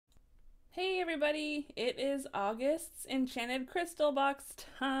Hey everybody, it is August's Enchanted Crystal Box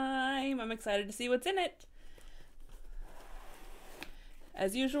time. I'm excited to see what's in it.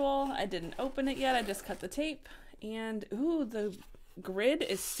 As usual, I didn't open it yet, I just cut the tape. And ooh, the grid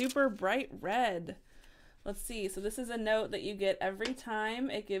is super bright red. Let's see, so this is a note that you get every time.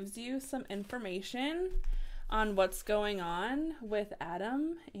 It gives you some information on what's going on with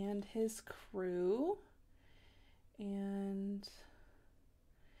Adam and his crew. And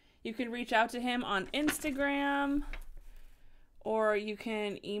you can reach out to him on Instagram, or you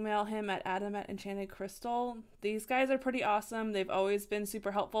can email him at adam@enchantedcrystal. These guys are pretty awesome. They've always been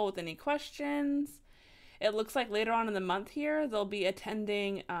super helpful with any questions. It looks like later on in the month here, they'll be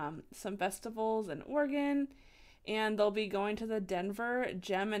attending some festivals in Oregon, and they'll be going to the Denver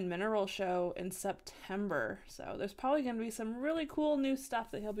Gem and Mineral Show in September. So there's probably going to be some really cool new stuff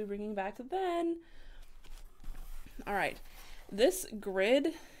that he'll be bringing back then. All right, this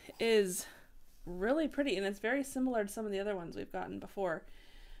grid is really pretty, and it's very similar to some of the other ones we've gotten before,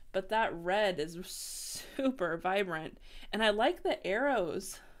 but that red is super vibrant, and I like the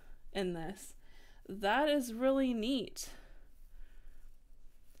arrows in this. That is really neat.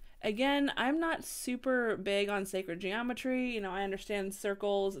 Again, I'm not super big on sacred geometry. I understand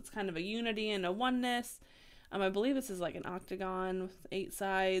circles, it's kind of a unity and a oneness. I believe this is like an octagon with 8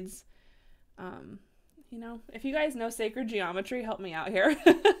 sides. If you guys know sacred geometry, help me out here.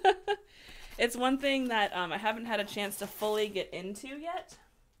 It's one thing that I haven't had a chance to fully get into yet.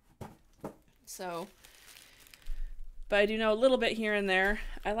 But I do know a little bit here and there.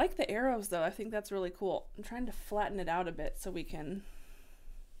 I like the arrows though. I think that's really cool. I'm trying to flatten it out a bit so we can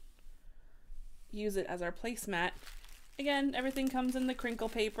use it as our placemat. Again, everything comes in the crinkle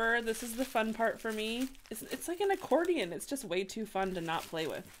paper. This is the fun part for me. It's like an accordion. It's just way too fun to not play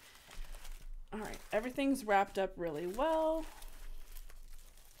with. All right, everything's wrapped up really well.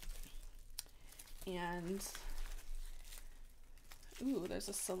 And, ooh, there's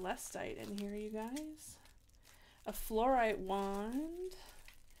a celestite in here, you guys. A fluorite wand.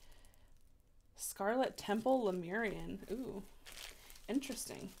 Scarlet Temple Lemurian. Ooh,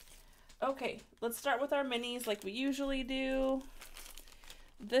 interesting. Okay, let's start with our minis like we usually do.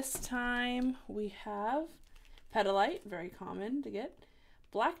 This time we have petalite, very common to get.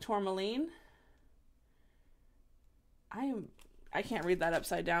 Black tourmaline. I can't read that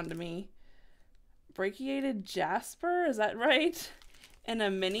upside down to me. Brachiated jasper, is that right? And a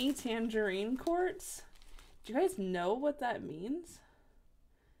mini tangerine quartz. Do you guys know what that means?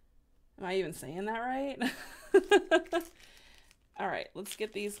 Am I even saying that right? All right, let's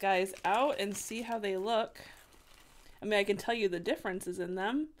get these guys out and see how they look. I mean, I can tell you the differences in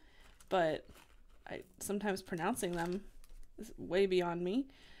them, but sometimes pronouncing them is way beyond me.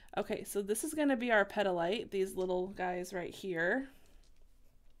 Okay, so this is going to be our petalite, these little guys right here.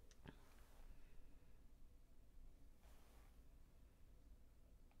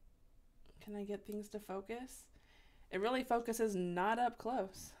 Can I get things to focus? It really focuses not up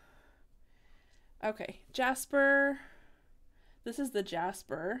close. Okay, jasper. This is the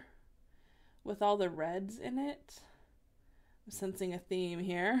jasper with all the reds in it. I'm sensing a theme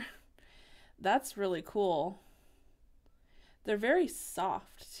here. That's really cool. They're very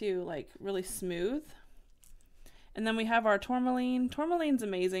soft too, like really smooth. And then we have our tourmaline. Tourmaline's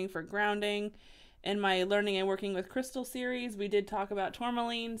amazing for grounding. In my Learning and Working with Crystal series, we did talk about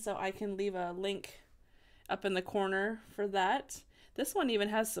tourmaline, so I can leave a link up in the corner for that. This one even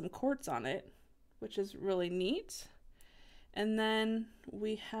has some quartz on it, which is really neat. And then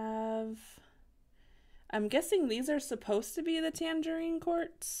we have, I'm guessing these are supposed to be the tangerine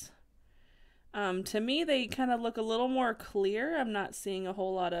quartz. To me, they kind of look a little more clear. I'm not seeing a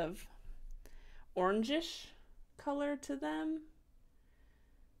whole lot of orangish color to them.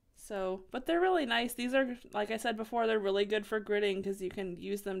 So, but they're really nice. These are, like I said before, they're really good for gridding because you can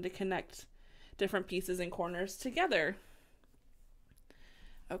use them to connect different pieces and corners together.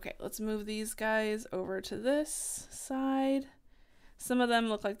 Okay, let's move these guys over to this side. Some of them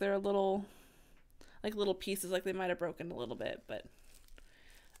look like they're little pieces, like they might have broken a little bit, but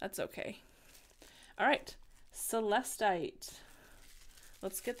that's okay. All right, celestite.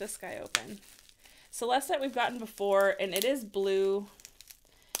 Let's get this guy open. Celestite we've gotten before, and it is blue.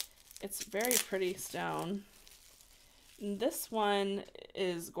 It's very pretty stone. And this one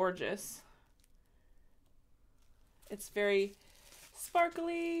is gorgeous. It's very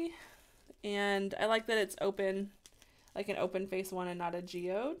sparkly, and I like that it's open, like an open face one and not a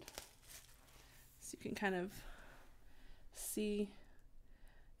geode. So you can kind of see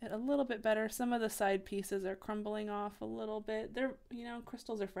it a little bit better. Some of the side pieces are crumbling off a little bit. They're,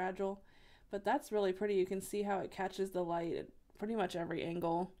 crystals are fragile, but that's really pretty. You can see how it catches the light at pretty much every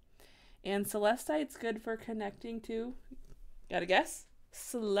angle. And celestite's good for connecting to, gotta guess,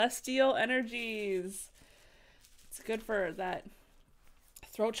 celestial energies. It's good for that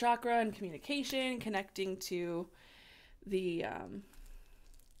throat chakra and communication, connecting to the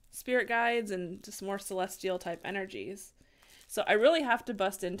spirit guides and just more celestial type energies. So I really have to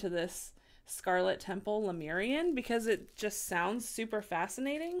bust into this Scarlet Temple Lemurian because it just sounds super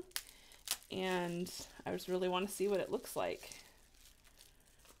fascinating, and I just really want to see what it looks like.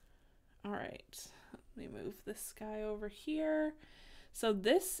 All right, let me move this guy over here. So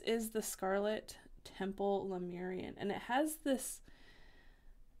this is the Scarlet Temple Lemurian, and it has this,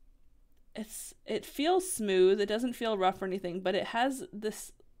 it feels smooth, it doesn't feel rough or anything, but it has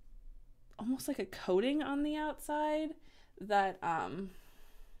this almost like a coating on the outside that I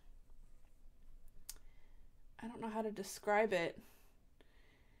don't know how to describe it.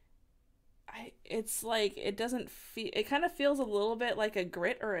 It's like, it doesn't feel, it kind of feels a little bit like a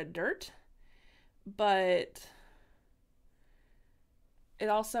grit or a dirt, but it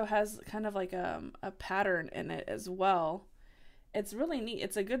also has kind of like a pattern in it as well. It's really neat.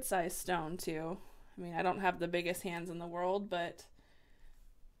 It's a good size stone too. I mean, I don't have the biggest hands in the world, but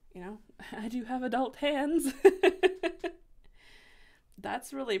you know, I do have adult hands.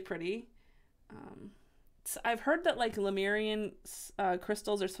 That's really pretty. I've heard that like Lemurian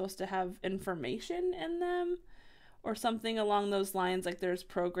crystals are supposed to have information in them or something along those lines, like there's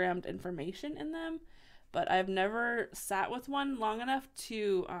programmed information in them, but I've never sat with one long enough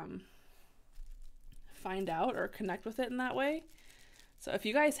to find out or connect with it in that way. So if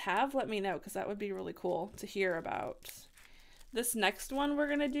you guys have, let me know, because that would be really cool to hear about. This next one we're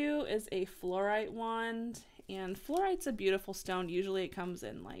going to do is a fluorite wand, and fluorite's a beautiful stone. Usually it comes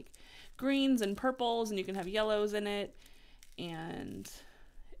in like greens and purples, and you can have yellows in it, and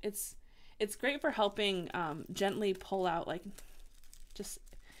it's great for helping gently pull out like just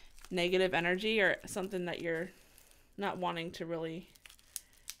negative energy or something that you're not wanting to really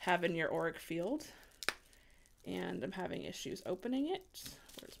have in your auric field. And I'm having issues opening it.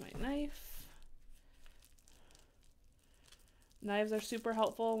 Where's my knife? Knives are super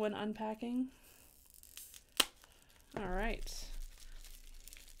helpful when unpacking. All right.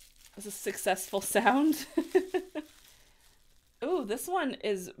 That's a successful sound. Ooh, this one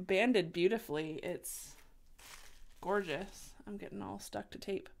is banded beautifully. It's gorgeous. I'm getting all stuck to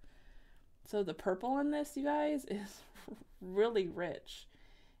tape. So the purple in this, you guys, is really rich.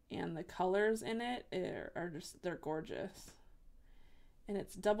 And the colors in it are just, they're gorgeous. And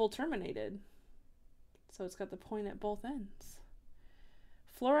it's double terminated. So it's got the point at both ends.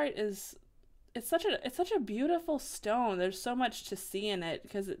 Fluorite is, it's such a beautiful stone. There's so much to see in it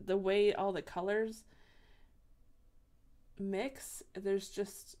because the way all the colors mix, there's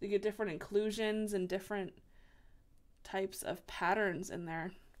just, you get different inclusions and different types of patterns in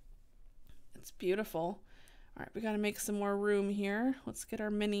there. It's beautiful. All right, we got to make some more room here. Let's get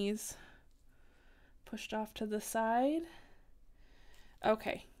our minis pushed off to the side.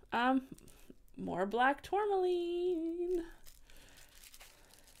 Okay, more black tourmaline.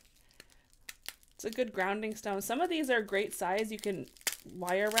 It's a good grounding stone. Some of these are great size. You can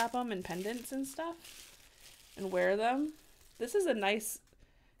wire wrap them in pendants and stuff and wear them. This is a nice,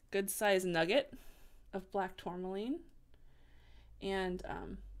 good size nugget of black tourmaline. And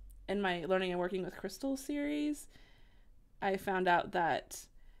in my Learning and Working with Crystals series, I found out that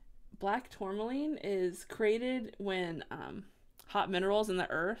black tourmaline is created when hot minerals in the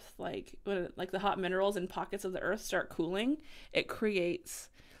earth, like the hot minerals in pockets of the earth start cooling, it creates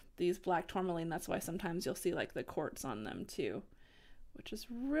these black tourmaline. That's why sometimes you'll see like the quartz on them too, which is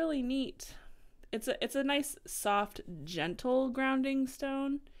really neat. It's a nice, soft, gentle grounding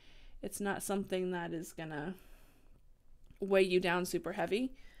stone. It's not something that is gonna weigh you down super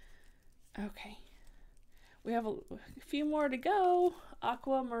heavy. Okay, we have a few more to go.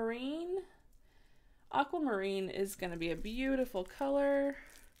 Aquamarine. Aquamarine is going to be a beautiful color.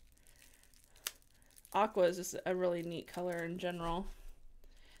 Aqua is just a really neat color in general.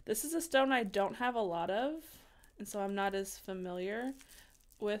 This is a stone I don't have a lot of, and so I'm not as familiar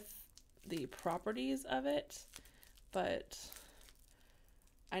with the properties of it, but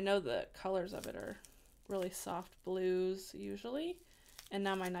I know the colors of it are really soft blues usually. And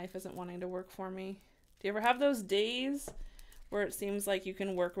now my knife isn't wanting to work for me. Do you ever have those days where it seems like you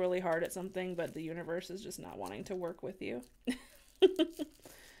can work really hard at something, but the universe is just not wanting to work with you?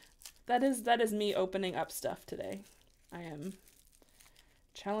 That is me opening up stuff today. I am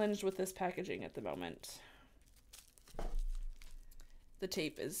challenged with this packaging at the moment. The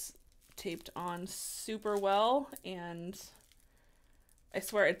tape is taped on super well, and I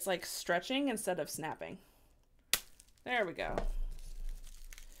swear it's like stretching instead of snapping. There we go.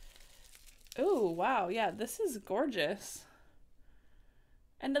 Oh, wow. Yeah, this is gorgeous.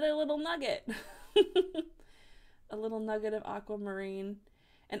 Another little nugget. A little nugget of aquamarine.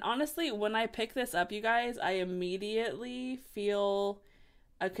 And honestly, when I pick this up, you guys, I immediately feel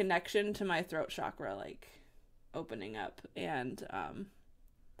a connection to my throat chakra, like opening up. And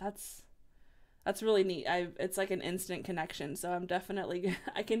that's really neat. It's like an instant connection. So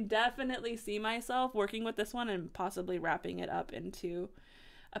I can definitely see myself working with this one and possibly wrapping it up into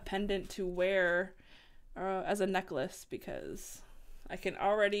a pendant to wear as a necklace, because I can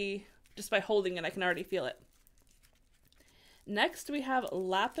already, just by holding it, I can already feel it. Next, we have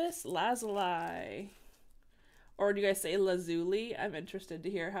lapis lazuli. Or do you guys say lazuli? I'm interested to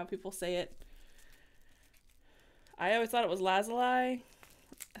hear how people say it. I always thought it was lazuli.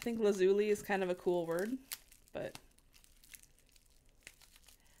 I think lazuli is kind of a cool word, but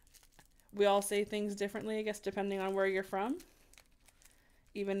we all say things differently, I guess, depending on where you're from.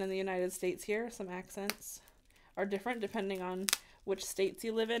 Even in the United States here, some accents are different depending on which states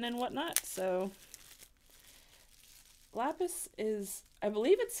you live in and whatnot. So lapis is, I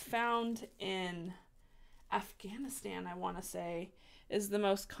believe it's found in Afghanistan, I want to say, is the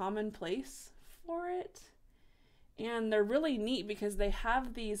most common place for it. And they're really neat because they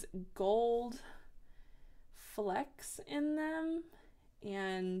have these gold flecks in them,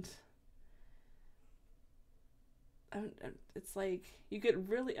 and it's like you get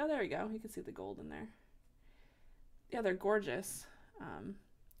really, oh, there you go, you can see the gold in there. Yeah, they're gorgeous.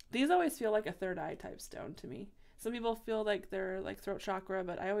 These always feel like a third eye type stone to me. Some people feel like they're like throat chakra,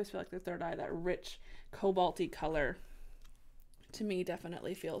 but I always feel like they're third eye. That rich cobalty color to me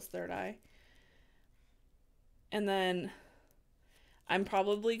definitely feels third eye. And then I'm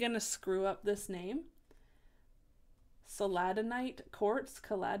probably gonna screw up this name. Celadonite quartz,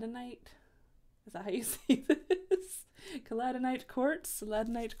 caladonite. Is that how you say this? Caladonite quartz,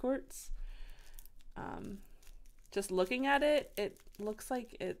 celadonite quartz. Just looking at it, it looks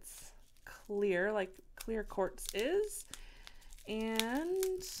like it's clear, like clear quartz is.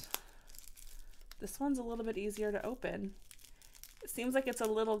 And this one's a little bit easier to open. It seems like it's a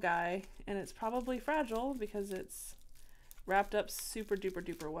little guy, and it's probably fragile because it's wrapped up super duper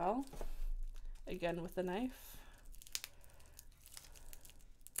duper well. Again with the knife.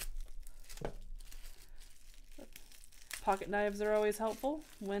 Pocket knives are always helpful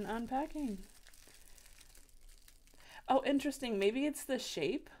when unpacking. Oh, interesting. Maybe it's the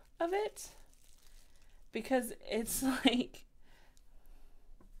shape of it, because it's like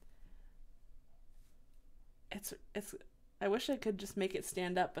it's I wish I could just make it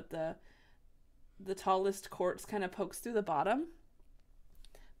stand up, but the tallest quartz kind of pokes through the bottom.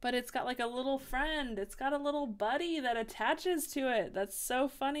 But it's got like a little friend. It's got a little buddy that attaches to it. That's so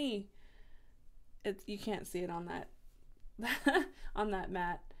funny. You can't see it on that on that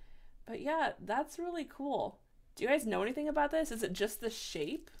mat. But yeah, that's really cool. Do you guys know anything about this? Is it just the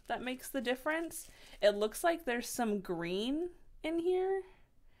shape that makes the difference? It looks like there's some green in here.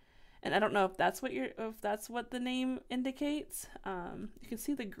 And I don't know if that's what the name indicates. You can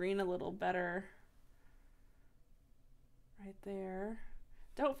see the green a little better right there.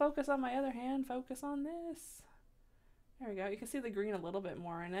 Don't focus on my other hand, focus on this. There we go. You can see the green a little bit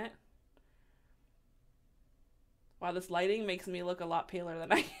more in it. Wow, this lighting makes me look a lot paler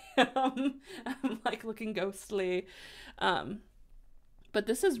than I am. I'm like looking ghostly. But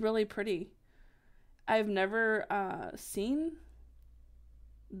this is really pretty. I've never seen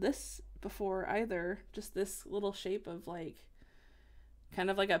this before either. Just this little shape of like kind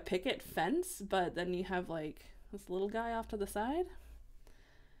of like a picket fence, but then you have like this little guy off to the side.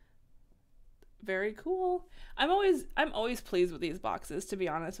 Very cool. I'm always pleased with these boxes, to be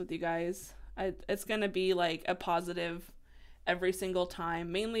honest with you guys. It's gonna be like a positive every single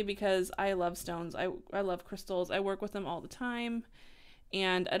time, mainly because I love stones. I love crystals. I work with them all the time,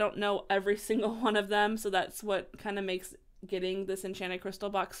 and I don't know every single one of them, so that's what kind of makes getting this Enchanted Crystal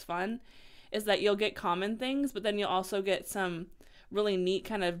box fun, is that you'll get common things, but then you'll also get some really neat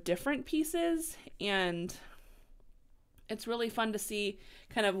kind of different pieces, and it's really fun to see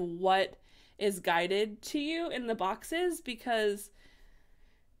kind of what is guided to you in the boxes, because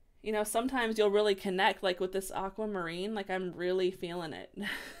you know, sometimes you'll really connect, like with this aquamarine, like I'm really feeling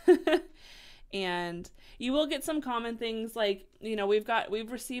it. And you will get some common things, like, you know,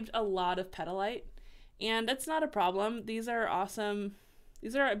 we've received a lot of petalite, and it's not a problem. These are awesome.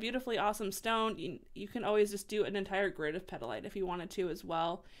 These are a beautifully awesome stone. You can always just do an entire grid of petalite if you wanted to as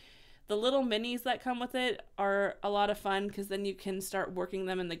well. The little minis that come with it are a lot of fun, because then you can start working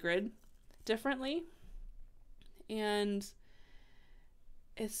them in the grid differently. And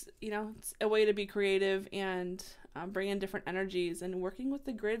it's, you know, it's a way to be creative and bring in different energies, and working with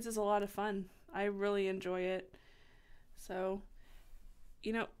the grids is a lot of fun. I really enjoy it. So,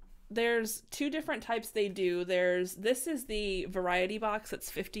 you know, there's two different types they do. This is the variety box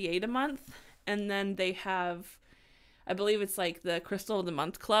that's $58 a month, and then they have, I believe it's like the Crystal of the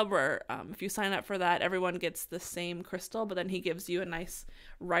Month Club, where if you sign up for that, everyone gets the same crystal, but then he gives you a nice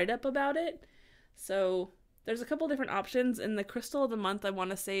write-up about it. So there's a couple different options, and the Crystal of the Month, I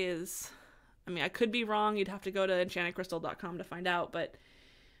want to say is, I mean, I could be wrong. You'd have to go to enchantedcrystal.com to find out, but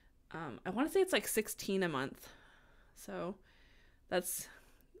I want to say it's like $16 a month. So that's,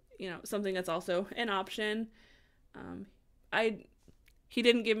 you know, something that's also an option. He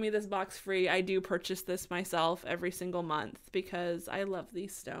didn't give me this box free. I do purchase this myself every single month because I love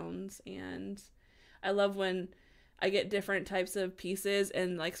these stones, and I love when I get different types of pieces,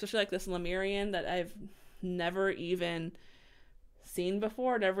 and like especially like this Lemurian that I've never even seen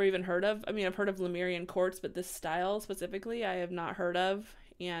before, never even heard of. I mean, I've heard of Lemurian quartz, but this style specifically I have not heard of,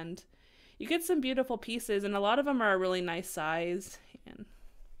 and you get some beautiful pieces, and a lot of them are a really nice size, and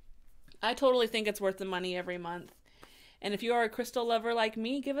I totally think it's worth the money every month. And if you are a crystal lover like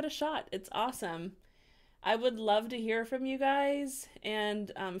me, give it a shot. It's awesome. I would love to hear from you guys,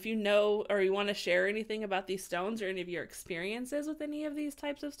 and if you know or you want to share anything about these stones or any of your experiences with any of these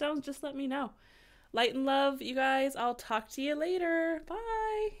types of stones, just let me know. Light and love, you guys. I'll talk to you later.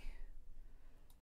 Bye.